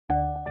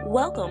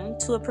Welcome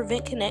to a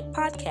Prevent Connect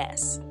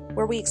podcast,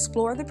 where we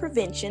explore the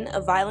prevention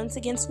of violence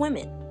against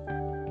women.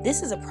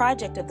 This is a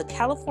project of the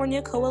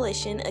California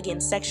Coalition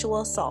Against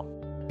Sexual Assault.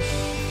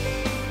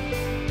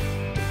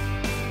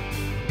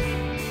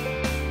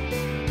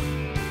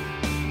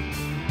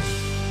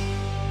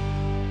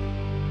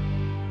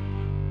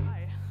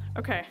 Hi.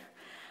 Okay.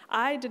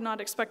 I did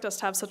not expect us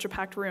to have such a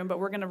packed room, but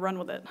we're going to run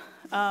with it.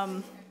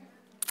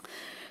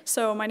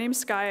 So my name's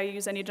Skye. I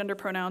use any gender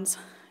pronouns.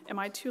 Am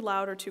I too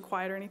loud or too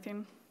quiet or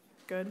anything?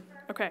 Good.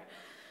 Okay.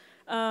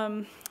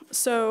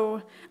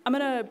 So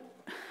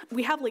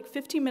we have like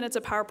 15 minutes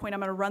of PowerPoint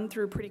I'm going to run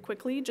through pretty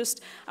quickly.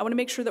 I want to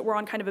make sure that we're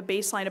on kind of a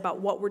baseline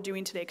about what we're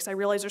doing today, because I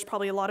realize there's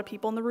probably a lot of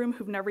people in the room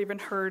who've never even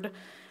heard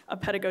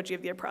of Pedagogy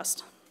of the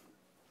Oppressed.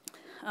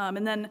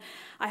 And then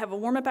I have a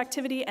warm-up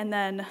activity and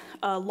then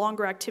a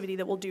longer activity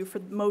that we'll do for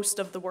most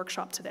of the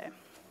workshop today.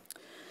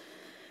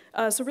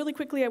 So really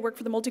quickly, I work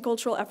for the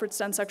Multicultural Efforts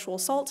to End Sexual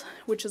Assault,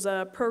 which is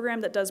a program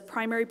that does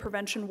primary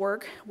prevention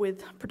work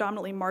with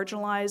predominantly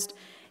marginalized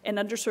and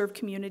underserved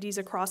communities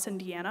across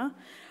Indiana.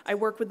 I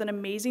work with an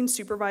amazing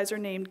supervisor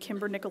named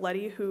Kimber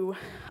Nicoletti, who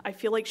I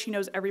feel like she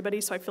knows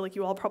everybody, so I feel like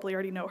you all probably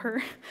already know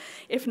her.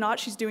 If not,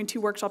 she's doing 2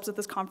 workshops at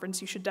this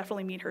conference. You should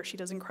definitely meet her. She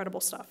does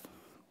incredible stuff.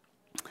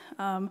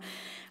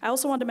 I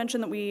also wanted to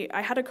mention that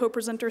I had a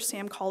co-presenter,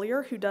 Sam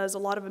Collier, who does a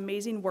lot of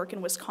amazing work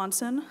in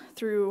Wisconsin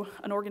through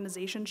an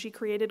organization she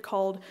created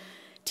called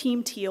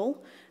Team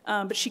Teal,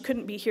 but she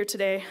couldn't be here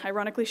today.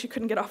 Ironically, she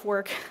couldn't get off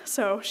work,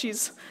 so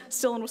she's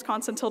still in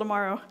Wisconsin until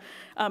tomorrow.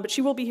 But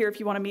she will be here if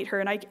you want to meet her,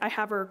 and I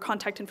have her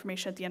contact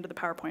information at the end of the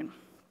PowerPoint.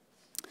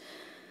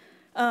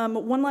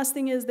 One last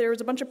thing is there's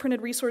a bunch of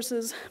printed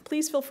resources.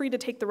 Please feel free to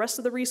take the rest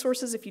of the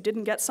resources if you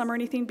didn't get some or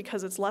anything,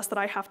 because it's less that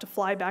I have to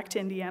fly back to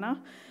Indiana.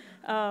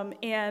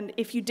 And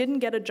if you didn't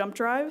get a jump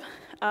drive,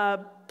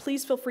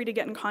 please feel free to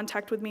get in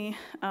contact with me,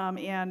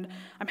 and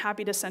I'm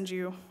happy to send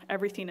you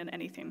everything and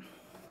anything.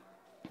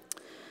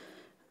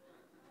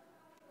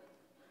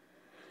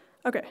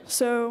 Okay,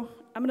 so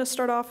I'm going to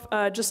start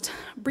off just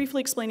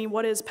briefly explaining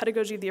what is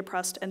Pedagogy of the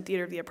Oppressed and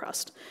Theater of the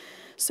Oppressed.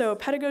 So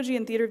Pedagogy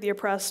and Theater of the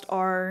Oppressed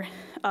are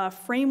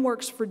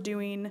frameworks for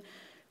doing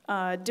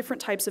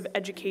different types of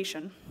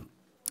education.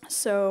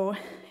 So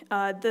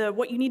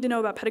what you need to know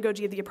about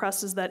Pedagogy of the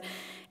Oppressed is that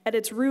at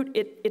its root,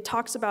 it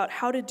talks about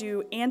how to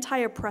do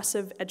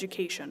anti-oppressive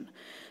education.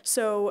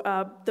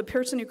 So the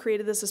person who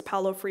created this is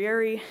Paulo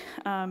Freire,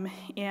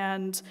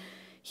 and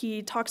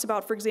he talks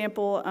about, for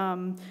example,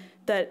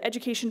 that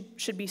education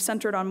should be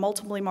centered on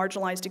multiply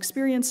marginalized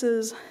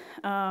experiences.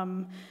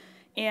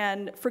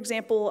 And for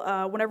example,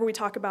 whenever we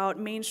talk about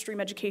mainstream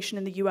education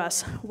in the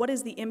US, what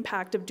is the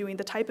impact of doing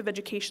the type of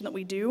education that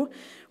we do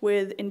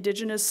with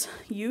indigenous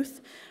youth,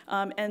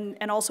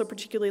 and also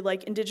particularly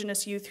like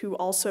indigenous youth who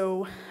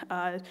also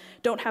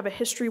don't have a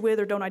history with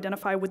or don't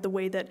identify with the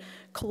way that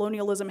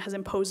colonialism has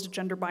imposed a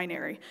gender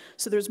binary.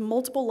 So there's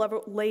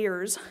multiple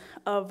layers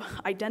of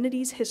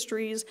identities,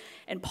 histories,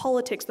 and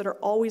politics that are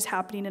always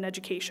happening in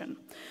education.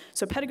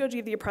 So Pedagogy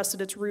of the Oppressed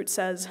at its root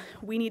says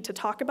we need to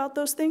talk about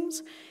those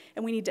things,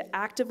 and we need to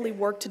actively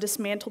work to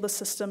dismantle the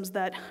systems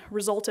that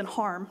result in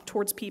harm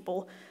towards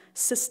people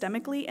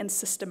systemically and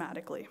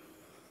systematically.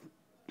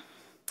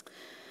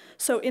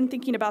 So in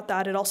thinking about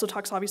that, it also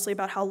talks obviously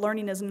about how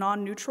learning is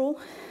non-neutral,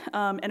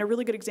 and a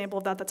really good example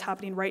of that that's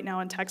happening right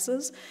now in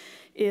Texas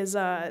is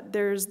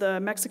there's the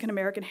Mexican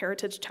American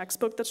Heritage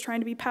textbook that's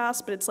trying to be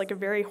passed, but it's like a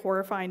very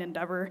horrifying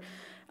endeavor.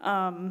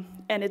 And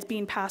it's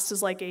being passed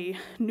as like a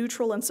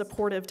neutral and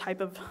supportive type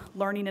of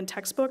learning and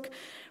textbook,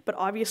 but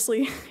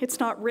obviously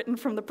it's not written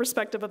from the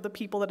perspective of the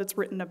people that it's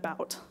written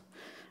about,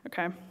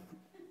 okay?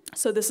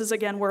 So this is,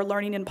 again, where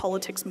learning and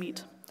politics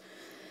meet.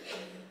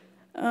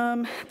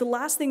 The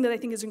last thing that I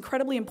think is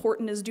incredibly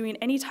important is doing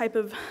any type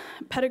of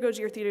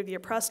pedagogy or theater of the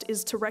oppressed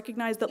is to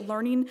recognize that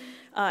learning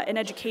and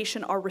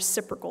education are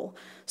reciprocal.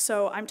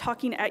 So I'm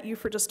talking at you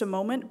for just a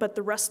moment, but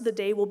the rest of the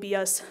day will be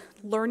us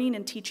learning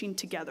and teaching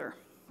together.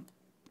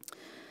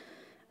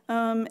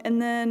 And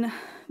then,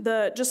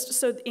 just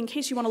so in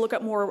case you want to look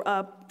up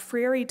more,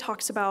 Freire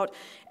talks about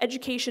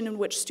education in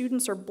which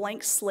students are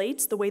blank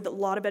slates, the way that a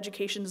lot of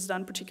education is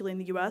done, particularly in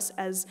the US,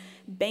 as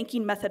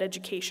banking method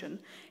education,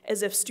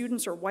 as if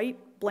students are white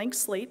blank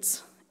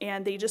slates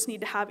and they just need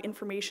to have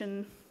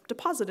information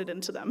deposited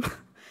into them.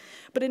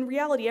 But in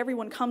reality,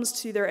 everyone comes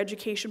to their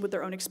education with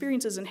their own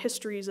experiences and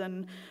histories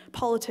and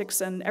politics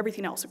and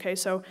everything else, okay?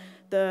 So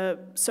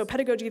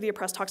Pedagogy of the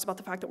Oppressed talks about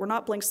the fact that we're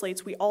not blank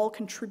slates, we all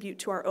contribute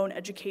to our own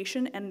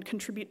education and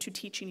contribute to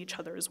teaching each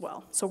other as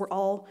well. So we're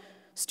all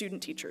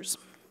student teachers.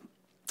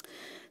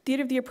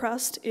 Theater of the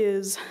Oppressed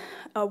is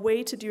a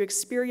way to do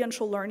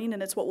experiential learning,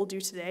 and it's what we'll do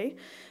today.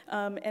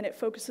 And it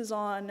focuses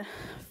on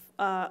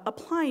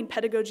applying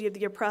Pedagogy of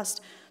the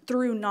Oppressed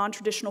through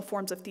non-traditional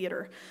forms of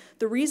theater.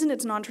 The reason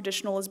it's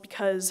non-traditional is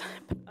because,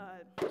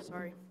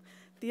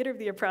 Theater of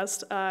the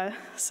Oppressed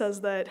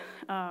says that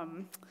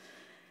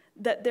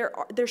that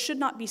there should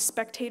not be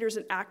spectators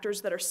and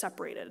actors that are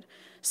separated.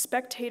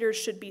 Spectators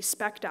should be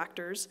spect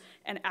actors,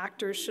 and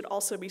actors should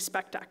also be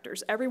spect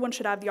actors. Everyone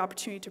should have the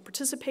opportunity to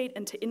participate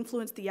and to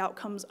influence the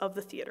outcomes of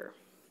the theater.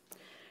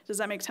 Does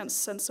that make sense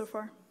so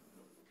far?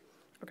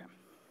 Okay.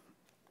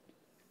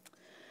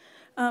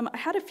 I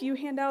had a few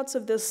handouts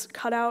of this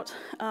cutout.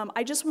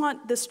 I just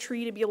want this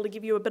tree to be able to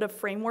give you a bit of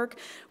framework.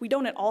 We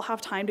don't at all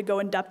have time to go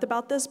in depth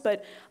about this,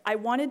 but I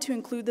wanted to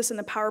include this in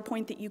the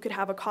PowerPoint that you could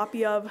have a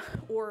copy of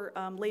or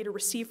later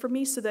receive from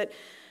me, so that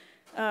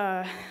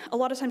a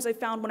lot of times I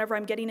found whenever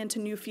I'm getting into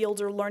new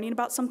fields or learning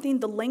about something,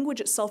 the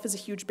language itself is a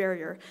huge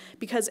barrier,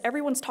 because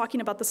everyone's talking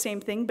about the same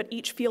thing, but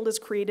each field has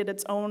created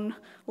its own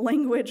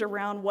language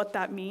around what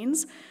that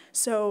means.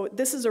 So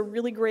this is a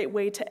really great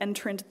way to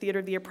enter into Theater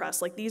of the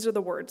Oppressed. Like, these are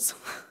the words.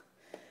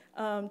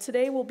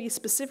 Today we'll be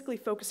specifically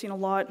focusing a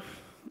lot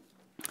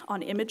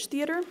on image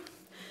theater.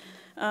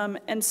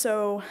 And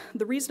so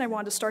the reason I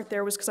wanted to start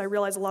there was because I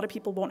realized a lot of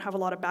people won't have a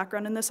lot of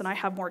background in this, and I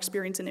have more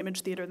experience in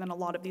image theater than a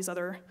lot of these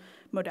other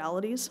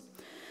modalities.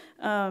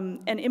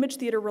 And image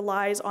theater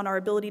relies on our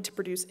ability to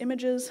produce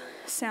images,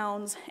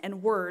 sounds,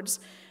 and words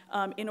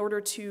in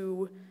order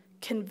to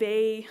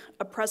convey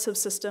oppressive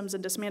systems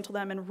and dismantle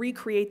them and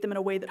recreate them in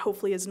a way that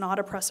hopefully is not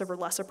oppressive or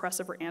less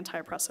oppressive or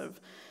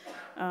anti-oppressive,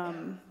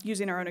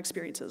 using our own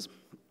experiences.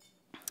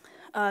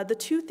 The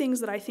two things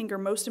that I think are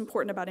most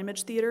important about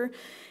image theater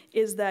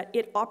is that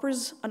it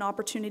offers an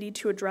opportunity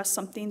to address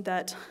something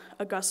that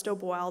Augusto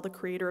Boal, the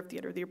creator of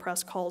Theater of the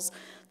Oppressed, calls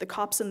the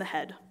cops in the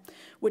head,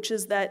 which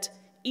is that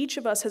each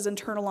of us has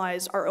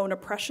internalized our own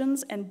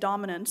oppressions and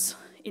dominance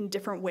in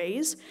different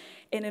ways,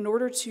 and in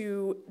order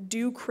to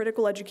do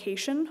critical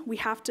education, we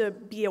have to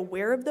be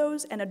aware of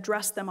those and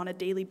address them on a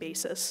daily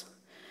basis,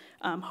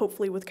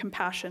 hopefully with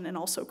compassion and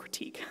also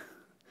critique.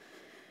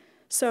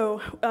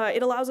 So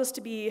it allows us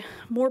to be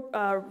more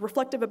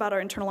reflective about our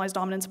internalized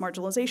dominance and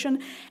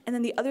marginalization. And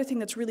then the other thing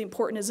that's really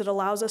important is it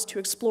allows us to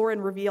explore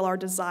and reveal our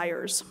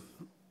desires.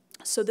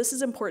 So this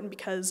is important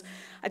because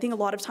I think a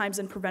lot of times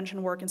in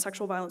prevention work, in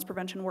sexual violence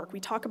prevention work, we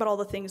talk about all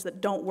the things that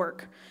don't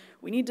work.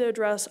 We need to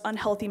address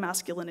unhealthy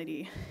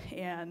masculinity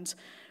and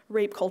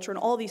rape culture and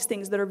all these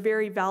things that are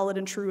very valid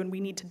and true, and we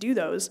need to do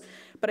those.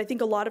 But I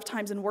think a lot of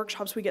times in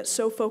workshops we get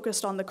so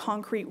focused on the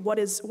concrete, what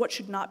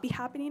should not be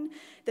happening,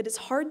 that it's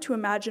hard to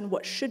imagine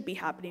what should be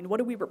happening. What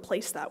do we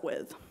replace that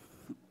with?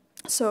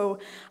 So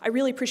I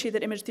really appreciate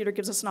that image theater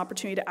gives us an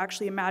opportunity to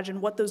actually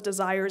imagine what those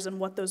desires and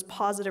what those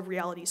positive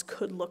realities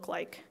could look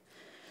like.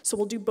 So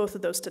we'll do both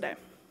of those today.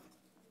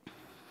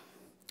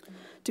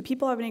 Do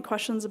people have any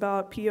questions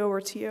about PO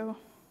or TO?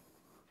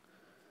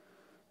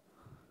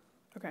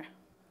 Okay.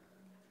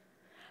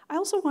 I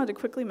also wanted to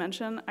quickly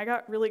mention, I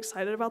got really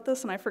excited about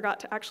this and I forgot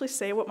to actually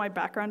say what my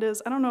background is.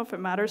 I don't know if it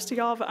matters to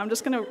y'all, but I'm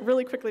just gonna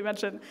really quickly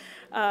mention,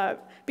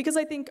 because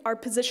I think our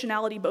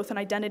positionality, both in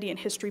identity and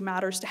history,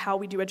 matters to how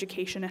we do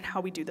education and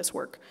how we do this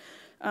work.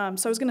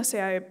 So I was gonna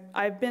say,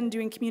 I've been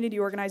doing community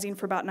organizing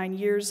for about 9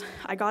 years.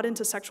 I got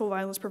into sexual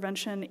violence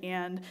prevention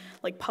and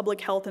like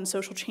public health and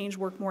social change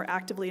work more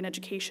actively in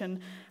education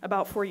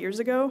about 4 years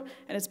ago,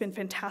 and it's been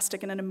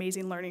fantastic and an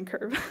amazing learning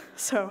curve.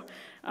 So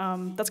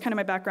that's kind of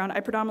my background. I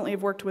predominantly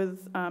have worked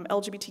with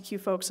LGBTQ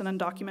folks in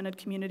undocumented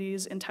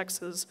communities in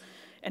Texas,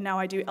 and now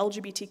I do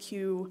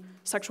LGBTQ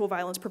sexual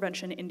violence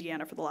prevention in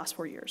Indiana for the last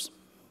 4 years.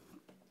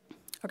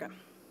 Okay.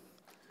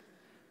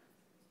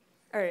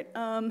 All right,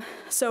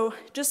 so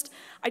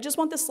I just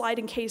want this slide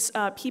in case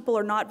people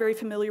are not very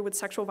familiar with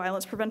sexual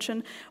violence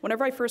prevention.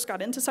 Whenever I first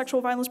got into sexual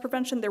violence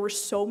prevention, there were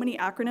so many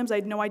acronyms, I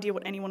had no idea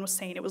what anyone was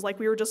saying. It was like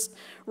we were just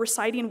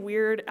reciting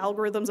weird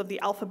algorithms of the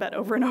alphabet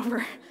over and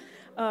over.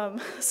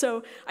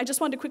 So I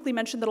just wanted to quickly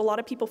mention that a lot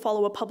of people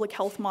follow a public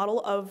health model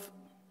of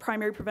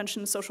primary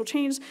prevention and social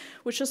change,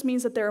 which just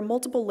means that there are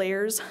multiple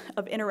layers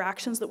of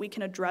interactions that we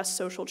can address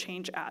social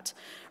change at,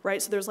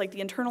 right? So there's like the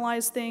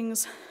internalized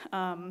things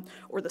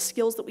or the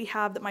skills that we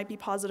have that might be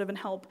positive and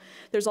help.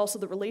 There's also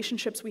the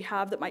relationships we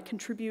have that might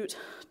contribute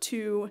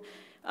to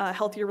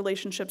healthier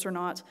relationships or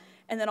not.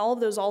 And then all of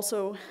those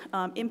also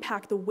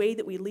impact the way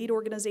that we lead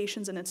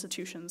organizations and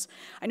institutions.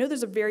 I know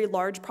there's a very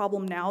large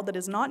problem now that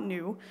is not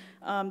new,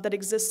 that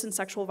exists in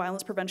sexual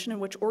violence prevention, in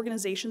which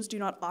organizations do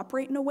not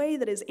operate in a way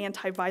that is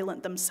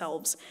anti-violent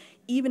themselves,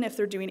 even if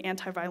they're doing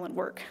anti-violent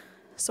work.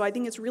 So I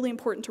think it's really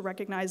important to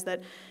recognize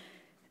that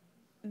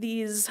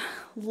these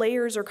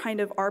layers are kind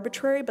of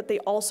arbitrary, but they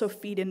also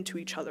feed into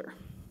each other.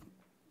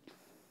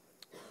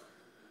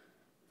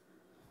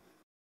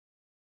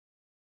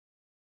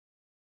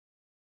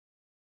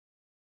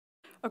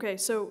 Okay,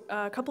 so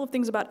a couple of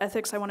things about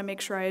ethics I want to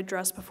make sure I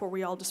address before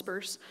we all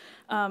disperse.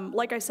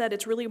 Like I said,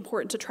 it's really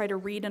important to try to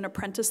read and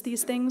apprentice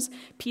these things.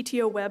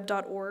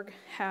 ptoweb.org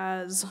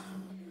has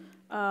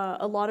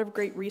a lot of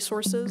great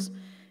resources,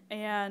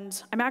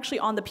 and I'm actually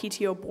on the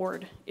PTO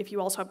board if you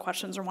also have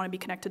questions or want to be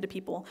connected to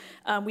people.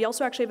 We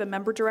also actually have a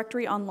member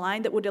directory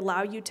online that would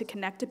allow you to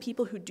connect to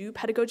people who do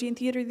pedagogy and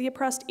theater of the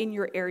oppressed in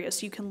your area,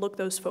 so you can look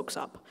those folks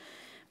up.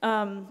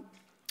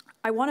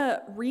 I want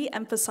to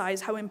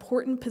re-emphasize how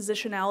important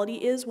positionality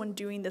is when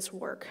doing this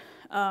work.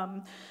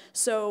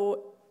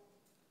 So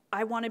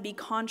I want to be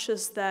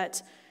conscious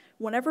that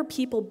whenever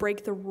people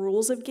break the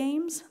rules of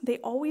games, they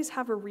always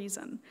have a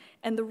reason.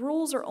 And the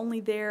rules are only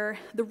there,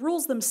 the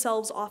rules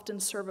themselves often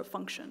serve a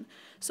function.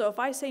 So if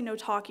I say no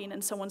talking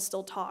and someone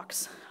still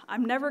talks,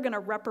 I'm never going to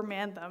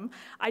reprimand them.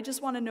 I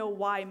just want to know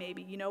why,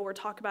 maybe, or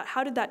talk about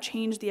how did that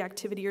change the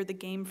activity or the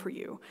game for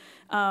you.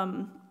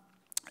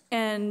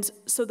 And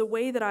so the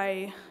way that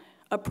I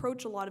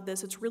approach a lot of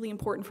this, it's really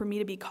important for me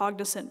to be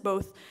cognizant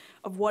both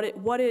of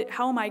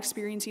how am I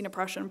experiencing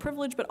oppression and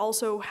privilege, but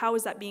also how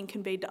is that being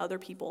conveyed to other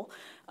people.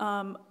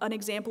 An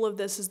example of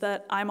this is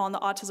that I'm on the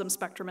autism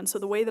spectrum, and so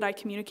the way that I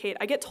communicate,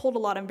 I get told a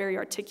lot I'm very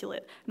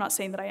articulate. I'm not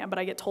saying that I am, but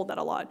I get told that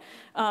a lot.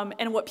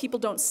 And what people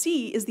don't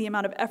see is the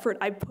amount of effort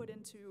I put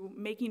into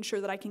making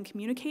sure that I can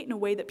communicate in a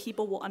way that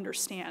people will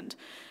understand.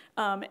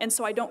 And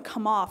so I don't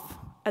come off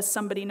as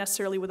somebody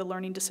necessarily with a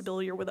learning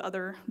disability or with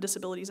other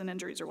disabilities and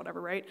injuries or whatever,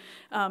 right?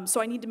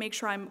 So I need to make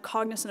sure I'm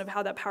cognizant of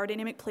how that power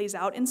dynamic plays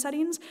out in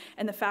settings,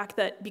 and the fact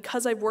that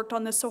because I've worked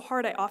on this so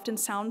hard, I often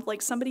sound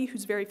like somebody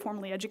who's very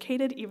formally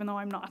educated, even though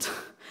I'm not.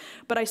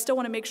 But I still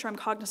want to make sure I'm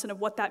cognizant of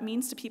what that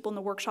means to people in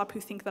the workshop who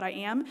think that I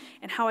am,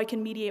 and how I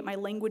can mediate my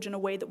language in a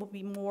way that will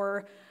be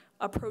more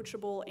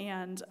approachable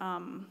and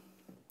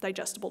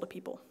digestible to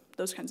people,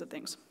 those kinds of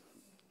things.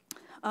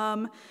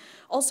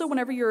 Also,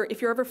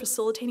 if you're ever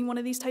facilitating one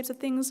of these types of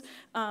things,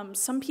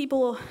 some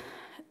people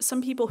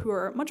who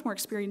are much more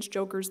experienced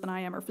jokers than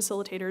I am, or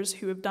facilitators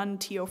who have done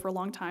TO for a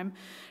long time,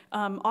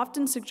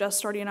 often suggest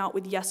starting out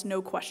with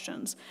yes/no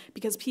questions,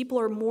 because people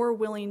are more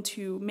willing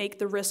to make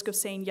the risk of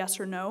saying yes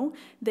or no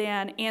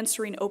than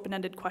answering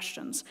open-ended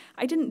questions.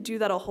 I didn't do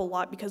that a whole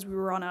lot because we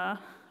were on a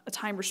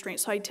time restraint,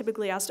 so I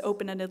typically asked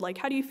open-ended, like,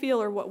 how do you feel,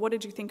 or what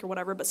did you think, or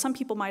whatever, but some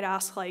people might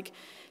ask, like,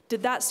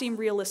 did that seem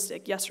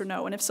realistic, yes or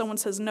no? And if someone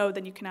says no,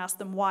 then you can ask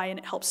them why, and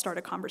it helps start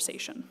a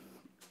conversation.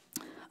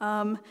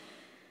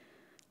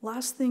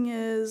 Last thing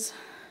is,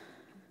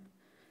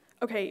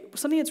 okay,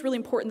 something that's really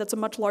important that's a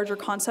much larger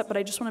concept, but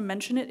I just want to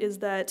mention it, is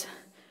that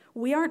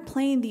we aren't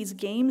playing these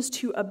games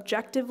to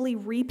objectively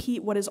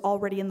repeat what is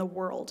already in the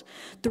world.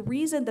 The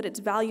reason that it's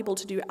valuable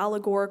to do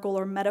allegorical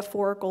or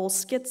metaphorical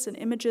skits and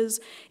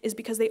images is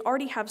because they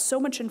already have so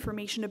much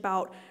information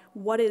about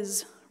what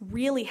is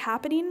really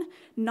happening,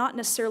 not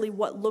necessarily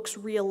what looks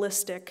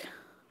realistic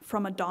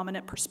from a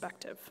dominant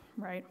perspective,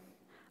 right?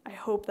 I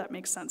hope that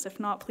makes sense. If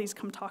not, please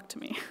come talk to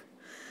me.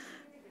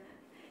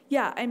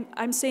 Yeah,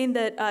 I'm saying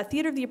that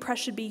theater of the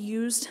oppressed should be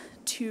used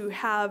to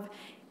have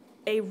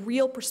a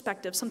real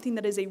perspective, something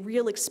that is a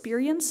real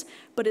experience,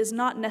 but is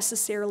not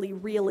necessarily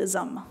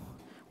realism.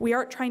 We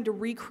aren't trying to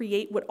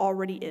recreate what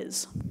already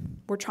is.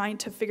 We're trying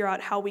to figure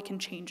out how we can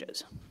change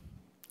it.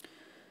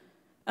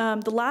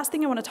 The last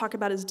thing I want to talk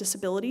about is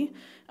disability.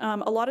 A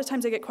lot of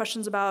times I get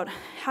questions about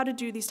how to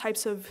do these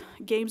types of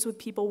games with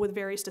people with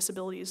various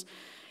disabilities.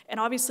 And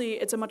obviously,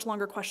 it's a much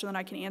longer question than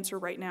I can answer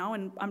right now,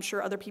 and I'm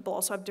sure other people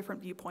also have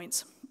different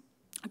viewpoints.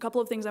 A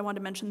couple of things I wanted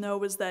to mention, though,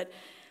 was that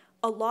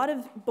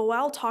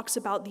Boal talks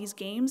about these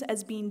games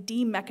as being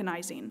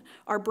de-mechanizing.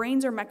 Our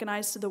brains are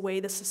mechanized to the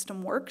way the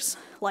system works.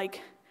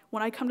 Like,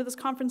 when I come to this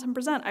conference and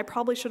present, I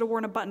probably should have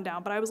worn a button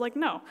down, but I was like,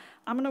 no,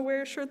 I'm gonna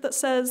wear a shirt that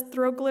says,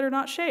 throw glitter,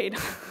 not shade.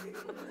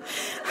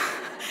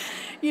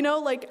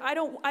 Like, I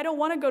don't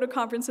wanna go to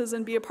conferences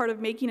and be a part of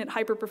making it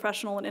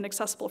hyper-professional and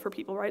inaccessible for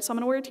people, right? So I'm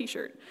gonna wear a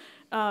t-shirt.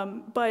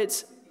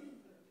 But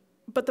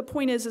the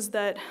point is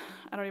that,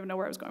 I don't even know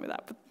where I was going with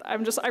that, but I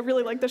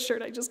really like this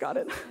shirt, I just got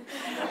it.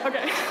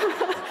 Okay.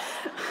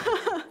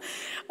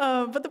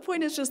 But the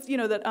point is just,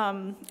 that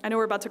I know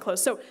we're about to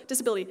close. So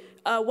disability.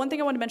 One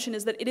thing I want to mention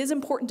is that it is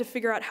important to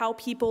figure out how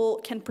people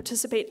can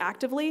participate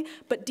actively,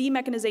 but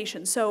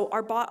demechanization. So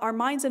our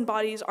minds and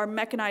bodies are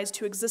mechanized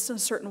to exist in a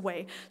certain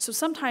way. So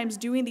sometimes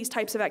doing these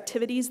types of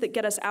activities that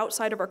get us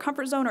outside of our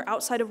comfort zone or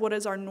outside of what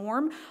is our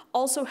norm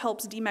also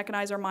helps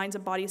demechanize our minds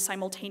and bodies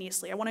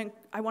simultaneously. I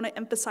want to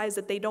emphasize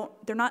that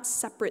they're not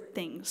separate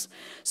things.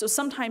 So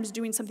sometimes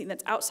doing something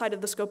that's outside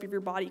of the scope of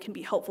your body can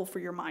be helpful for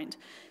your mind.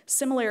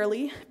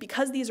 Similarly,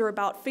 because these are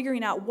about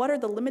figuring out what are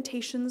the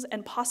limitations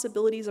and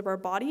possibilities of our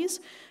bodies,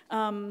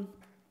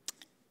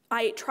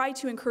 I try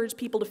to encourage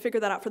people to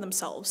figure that out for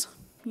themselves.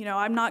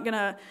 I'm not going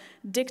to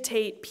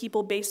dictate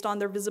people based on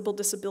their visible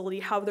disability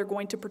how they're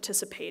going to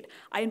participate.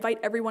 I invite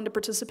everyone to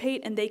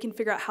participate, and they can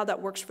figure out how that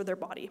works for their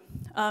body.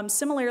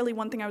 Similarly,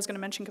 one thing I was going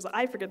to mention, because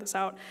I figured this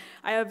out,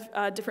 I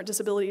have different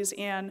disabilities,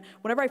 and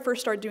whenever I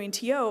first started doing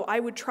TO, I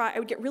would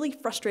get really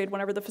frustrated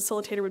whenever the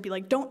facilitator would be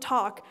like, don't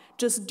talk,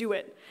 just do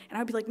it. And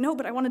I would be like, no,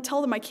 but I want to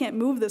tell them I can't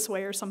move this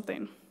way or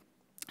something.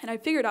 And I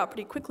figured out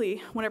pretty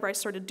quickly, whenever I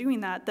started doing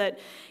that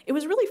it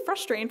was really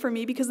frustrating for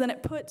me, because then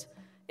it put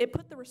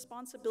the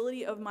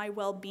responsibility of my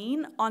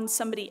well-being on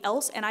somebody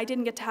else, and I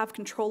didn't get to have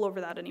control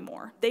over that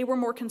anymore. They were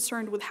more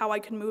concerned with how I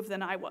could move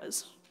than I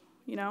was,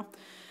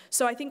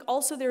 So I think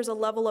also there's a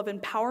level of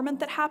empowerment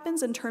that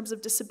happens in terms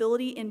of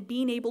disability in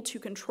being able to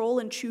control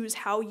and choose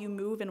how you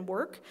move and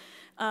work,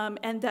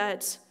 and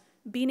that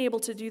being able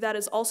to do that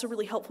is also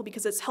really helpful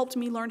because it's helped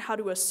me learn how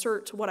to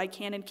assert what I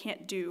can and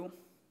can't do,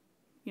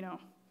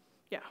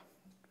 Yeah.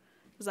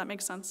 Does that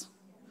make sense?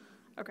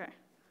 Okay.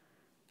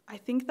 I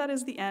think that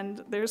is the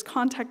end. There's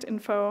contact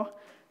info.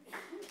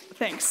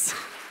 Thanks.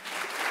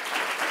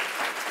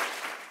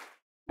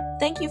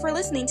 Thank you for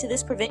listening to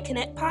this Prevent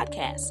Connect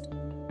podcast.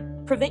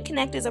 Prevent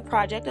Connect is a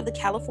project of the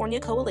California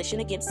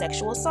Coalition Against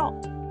Sexual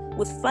Assault,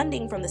 with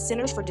funding from the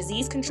Centers for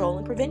Disease Control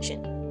and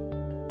Prevention.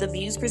 The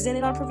views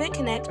presented on Prevent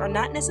Connect are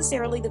not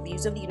necessarily the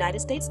views of the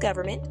United States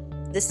government,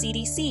 the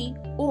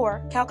CDC,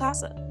 or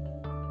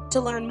CalCASA.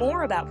 To learn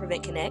more about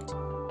Prevent Connect,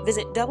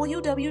 visit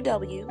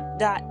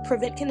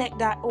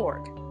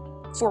www.preventconnect.org.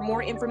 For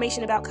more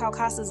information about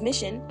CalCASA's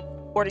mission,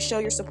 or to show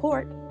your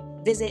support,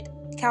 visit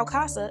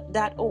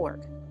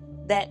calcasa.org.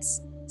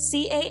 That's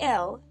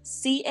CalCasa.org.